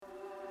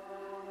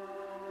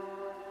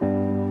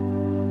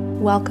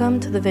Welcome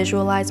to the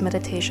Visualize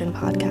Meditation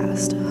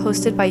Podcast,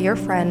 hosted by your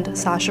friend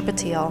Sasha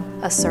Patil,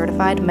 a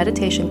certified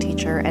meditation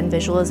teacher and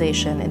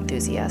visualization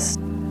enthusiast.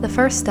 The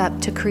first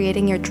step to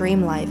creating your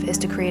dream life is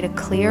to create a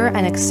clear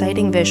and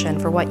exciting vision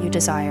for what you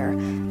desire.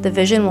 The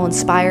vision will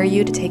inspire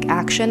you to take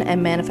action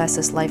and manifest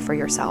this life for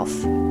yourself.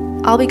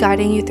 I'll be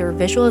guiding you through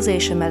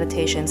visualization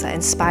meditations that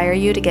inspire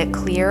you to get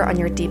clear on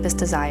your deepest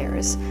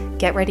desires.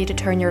 Get ready to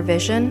turn your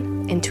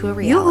vision into a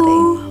reality.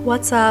 Yoo-hoo!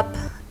 What's up?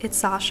 It's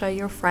Sasha,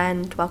 your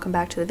friend. Welcome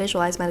back to the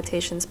Visualize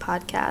Meditations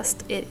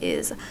podcast. It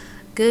is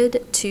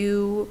good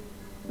to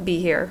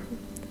be here.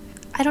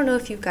 I don't know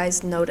if you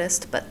guys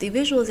noticed, but the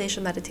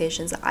visualization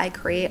meditations that I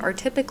create are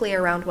typically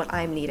around what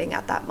I'm needing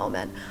at that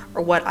moment,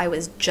 or what I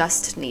was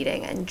just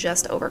needing and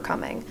just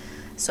overcoming.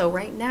 So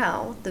right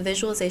now, the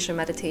visualization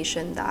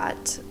meditation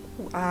that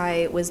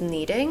I was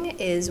needing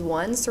is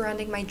one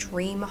surrounding my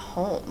dream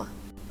home.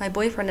 My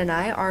boyfriend and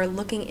I are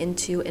looking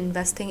into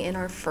investing in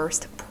our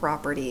first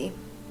property.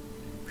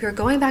 We were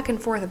going back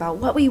and forth about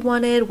what we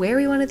wanted, where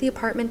we wanted the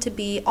apartment to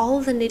be, all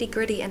of the nitty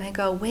gritty, and I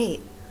go,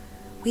 wait,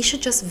 we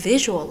should just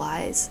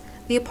visualize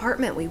the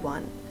apartment we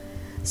want.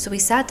 So we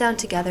sat down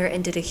together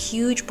and did a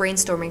huge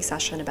brainstorming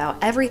session about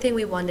everything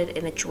we wanted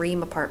in a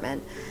dream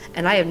apartment.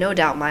 And I have no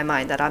doubt in my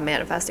mind that I'm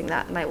manifesting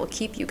that, and I will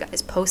keep you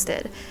guys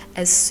posted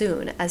as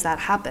soon as that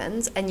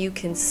happens. And you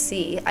can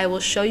see, I will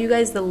show you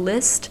guys the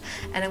list,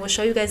 and I will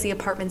show you guys the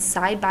apartments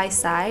side by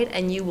side,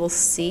 and you will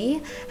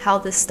see how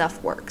this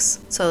stuff works.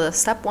 So the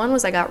step one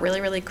was I got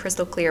really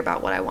crystal clear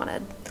about what I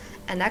wanted.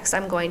 And next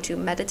I'm going to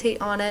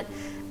meditate on it.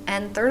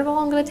 And third of all,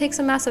 I'm going to take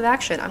some massive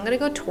action. I'm going to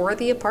go tour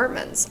the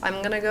apartments. I'm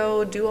going to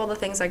go do all the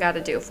things I got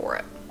to do for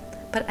it.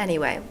 But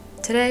anyway,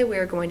 today we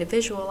are going to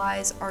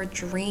visualize our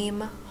dream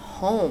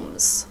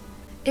homes.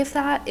 If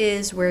that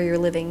is where you're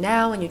living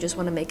now and you just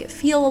want to make it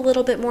feel a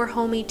little bit more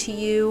homey to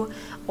you,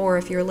 or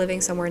if you're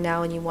living somewhere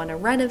now and you want to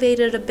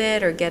renovate it a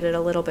bit or get it a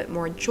little bit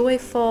more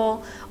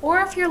joyful, or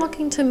if you're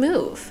looking to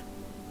move,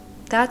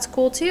 that's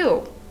cool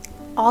too.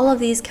 All of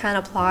these can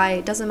apply.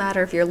 It doesn't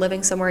matter if you're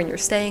living somewhere and you're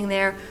staying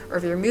there, or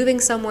if you're moving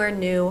somewhere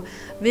new.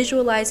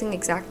 Visualizing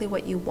exactly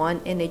what you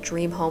want in a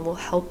dream home will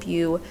help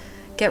you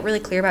get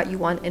really clear about what you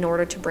want in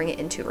order to bring it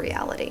into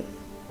reality.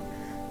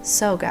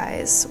 So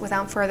guys,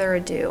 without further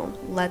ado,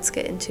 let's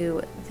get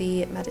into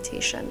the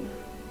meditation.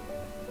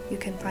 You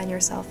can find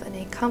yourself in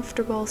a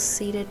comfortable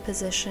seated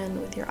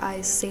position with your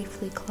eyes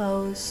safely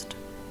closed.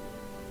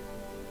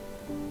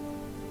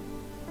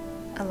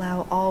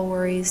 Allow all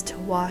worries to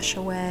wash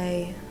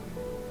away.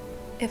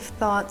 If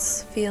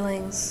thoughts,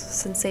 feelings,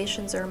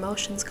 sensations, or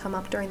emotions come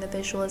up during the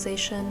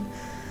visualization,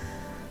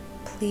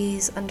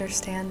 please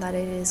understand that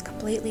it is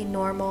completely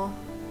normal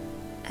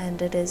and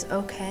it is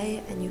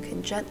okay, and you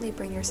can gently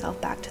bring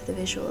yourself back to the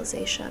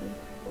visualization.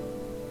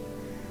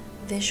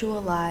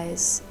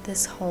 Visualize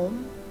this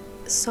home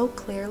so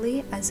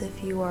clearly as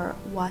if you are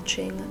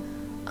watching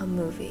a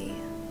movie.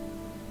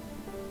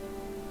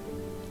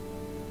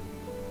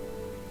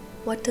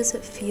 What does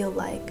it feel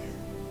like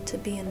to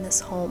be in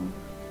this home?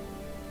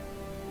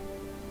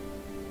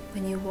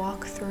 When you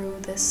walk through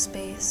this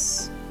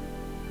space,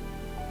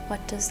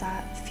 what does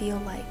that feel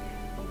like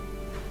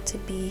to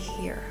be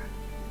here,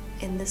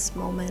 in this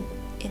moment,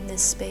 in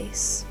this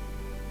space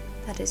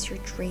that is your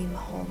dream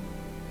home,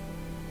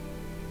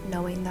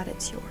 knowing that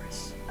it's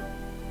yours?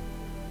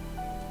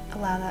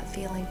 Allow that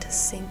feeling to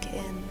sink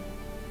in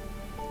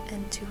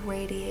and to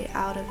radiate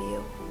out of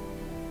you.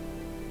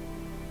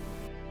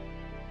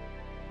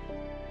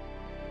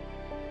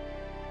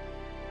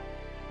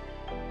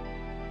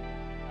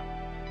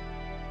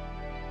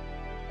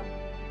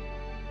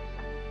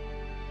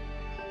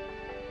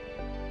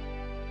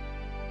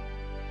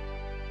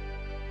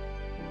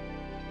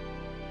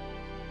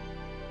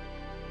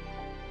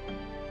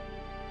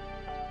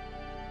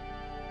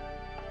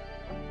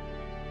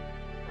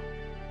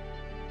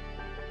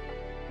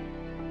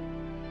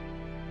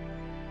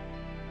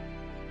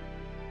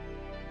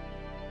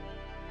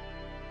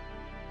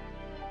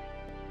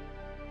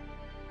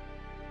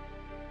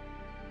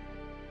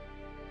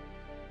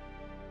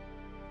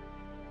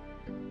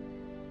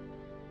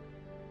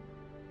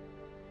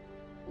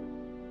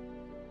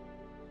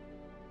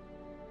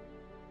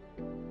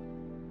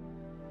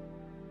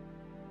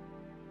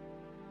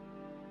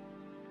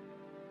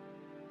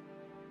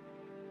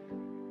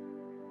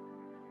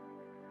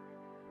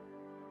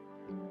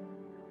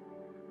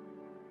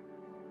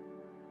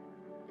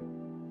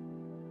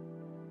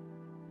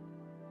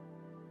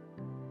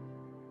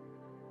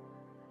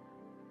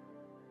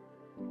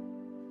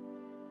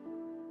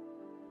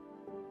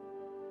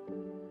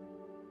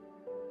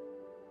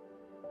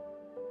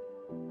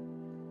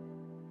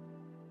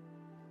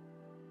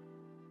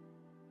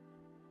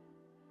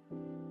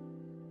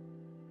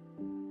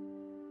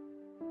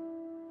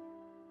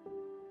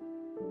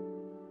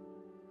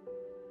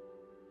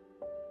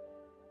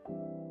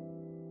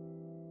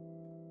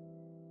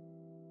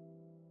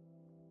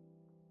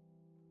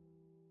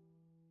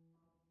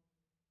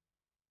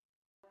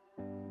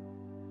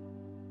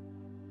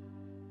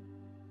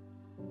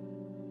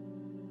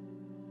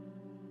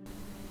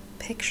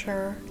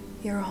 Picture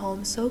your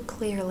home so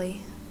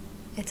clearly,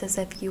 it's as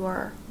if you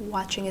are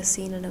watching a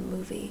scene in a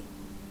movie,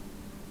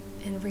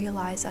 and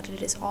realize that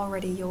it is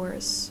already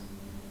yours.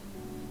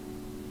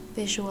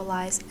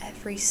 Visualize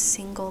every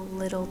single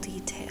little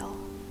detail.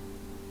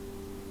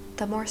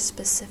 The more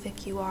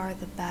specific you are,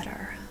 the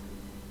better.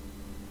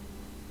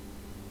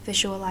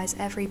 Visualize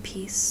every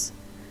piece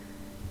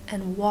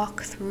and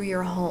walk through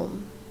your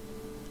home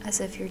as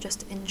if you're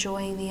just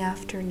enjoying the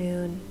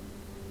afternoon.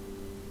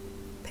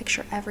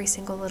 Picture every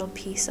single little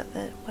piece of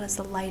it. What does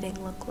the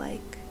lighting look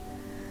like?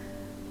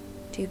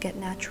 Do you get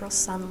natural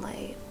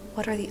sunlight?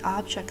 What are the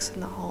objects in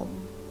the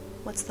home?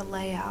 What's the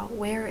layout?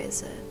 Where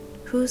is it?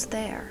 Who's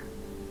there?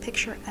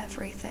 Picture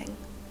everything.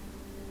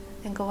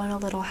 And go on a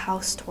little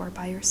house tour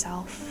by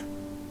yourself.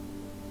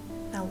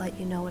 I'll let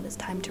you know when it's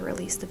time to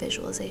release the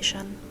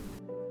visualization.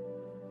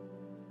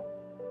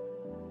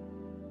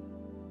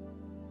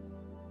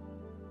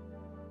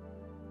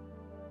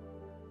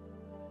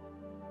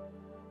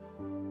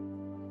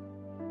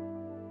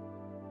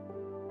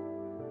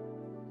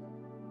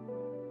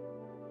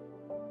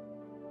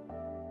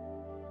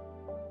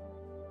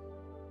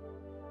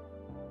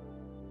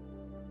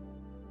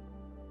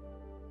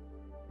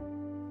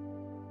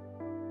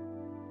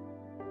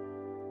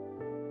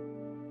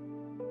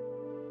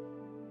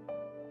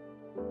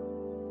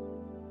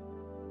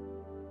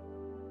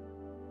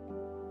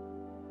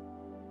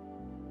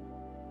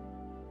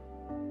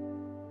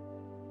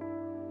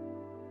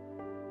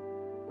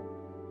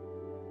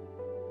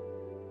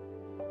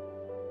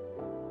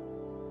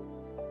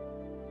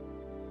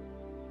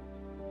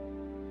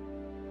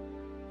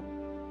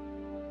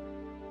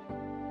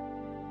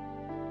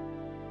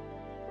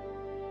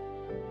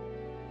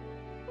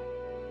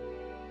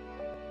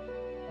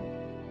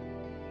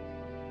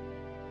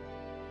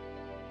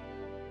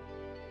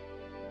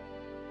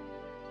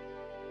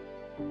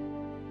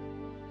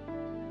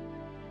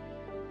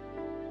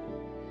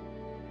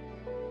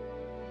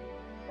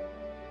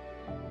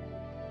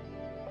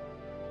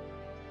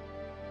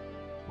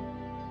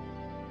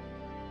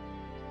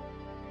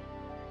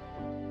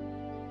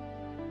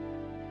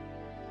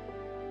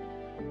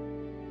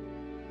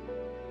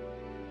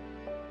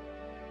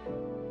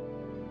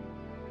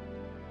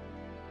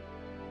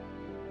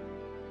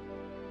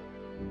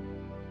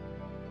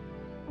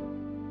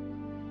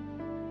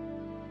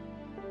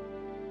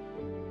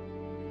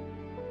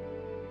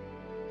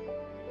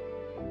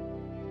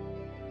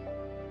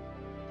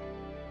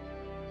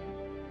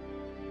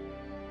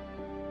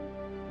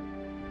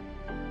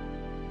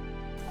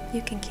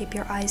 You can keep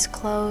your eyes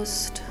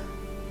closed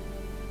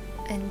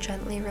and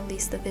gently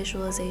release the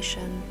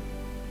visualization.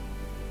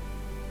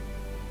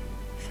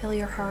 Fill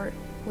your heart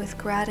with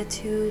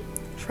gratitude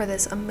for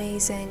this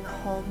amazing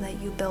home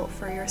that you built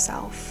for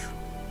yourself.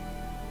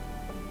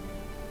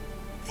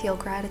 Feel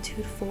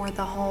gratitude for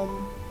the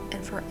home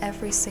and for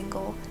every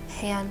single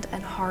hand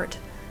and heart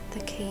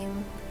that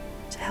came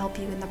to help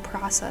you in the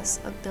process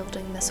of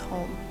building this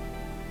home.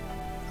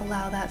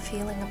 Allow that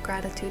feeling of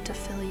gratitude to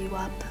fill you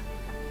up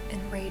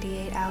and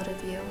radiate out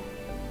of you.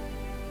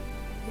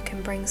 You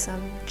can bring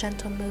some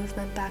gentle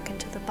movement back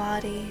into the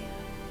body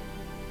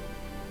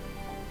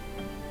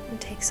and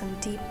take some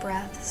deep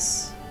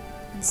breaths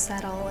and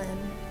settle in.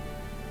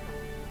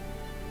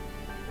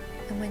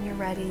 And when you're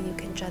ready, you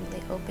can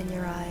gently open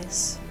your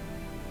eyes.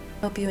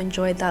 Hope you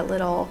enjoyed that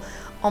little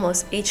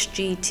almost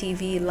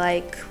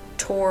HGTV-like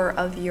tour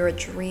of your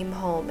dream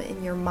home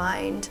in your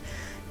mind,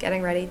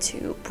 getting ready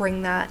to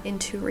bring that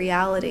into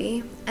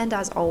reality. And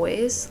as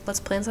always, let's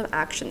plan some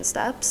action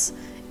steps.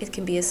 It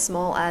can be as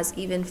small as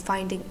even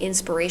finding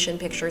inspiration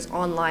pictures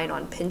online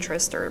on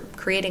Pinterest, or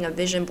creating a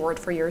vision board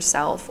for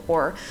yourself,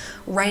 or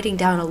writing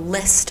down a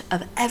list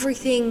of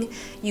everything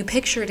you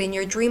pictured in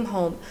your dream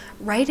home.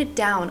 Write it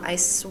down. I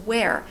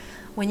swear,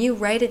 when you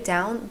write it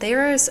down,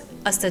 there's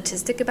a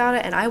statistic about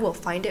it, and I will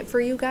find it for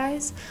you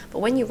guys. But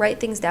when you write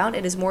things down,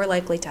 it is more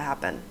likely to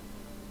happen.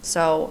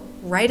 So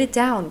write it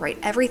down, write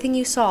everything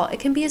you saw.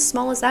 It can be as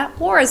small as that,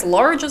 or as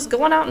large as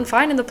going out and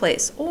finding the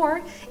place.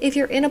 Or if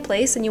you're in a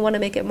place and you want to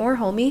make it more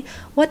homey,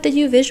 what did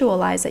you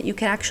visualize that you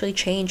can actually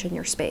change in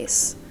your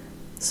space?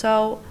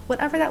 So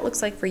whatever that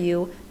looks like for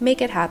you,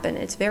 make it happen.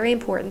 It's very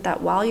important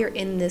that while you're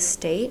in this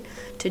state,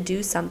 to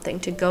do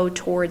something to go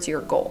towards your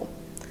goal.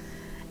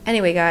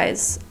 Anyway,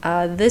 guys,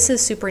 this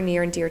is super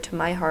near and dear to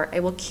my heart. I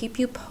will keep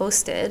you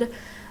posted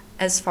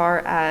as far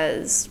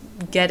as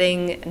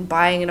getting and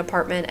buying an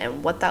apartment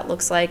and what that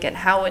looks like and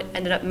how it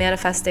ended up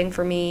manifesting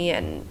for me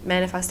and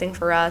manifesting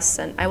for us.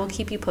 And I will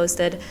keep you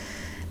posted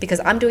because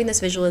I'm doing this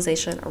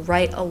visualization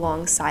right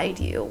alongside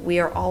you. We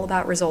are all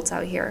about results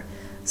out here.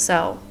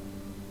 So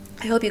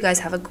I hope you guys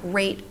have a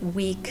great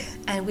week,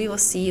 and we will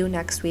see you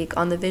next week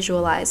on the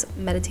Visualize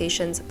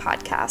Meditations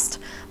podcast.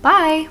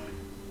 Bye!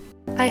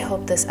 I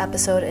hope this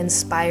episode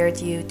inspired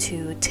you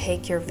to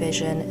take your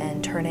vision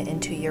and turn it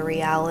into your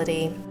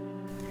reality.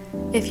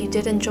 If you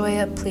did enjoy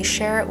it, please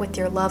share it with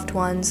your loved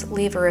ones,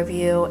 leave a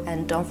review,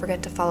 and don't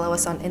forget to follow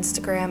us on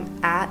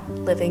Instagram at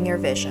Living Your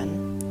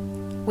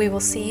Vision. We will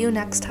see you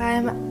next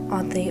time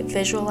on the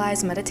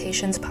Visualize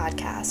Meditations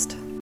podcast.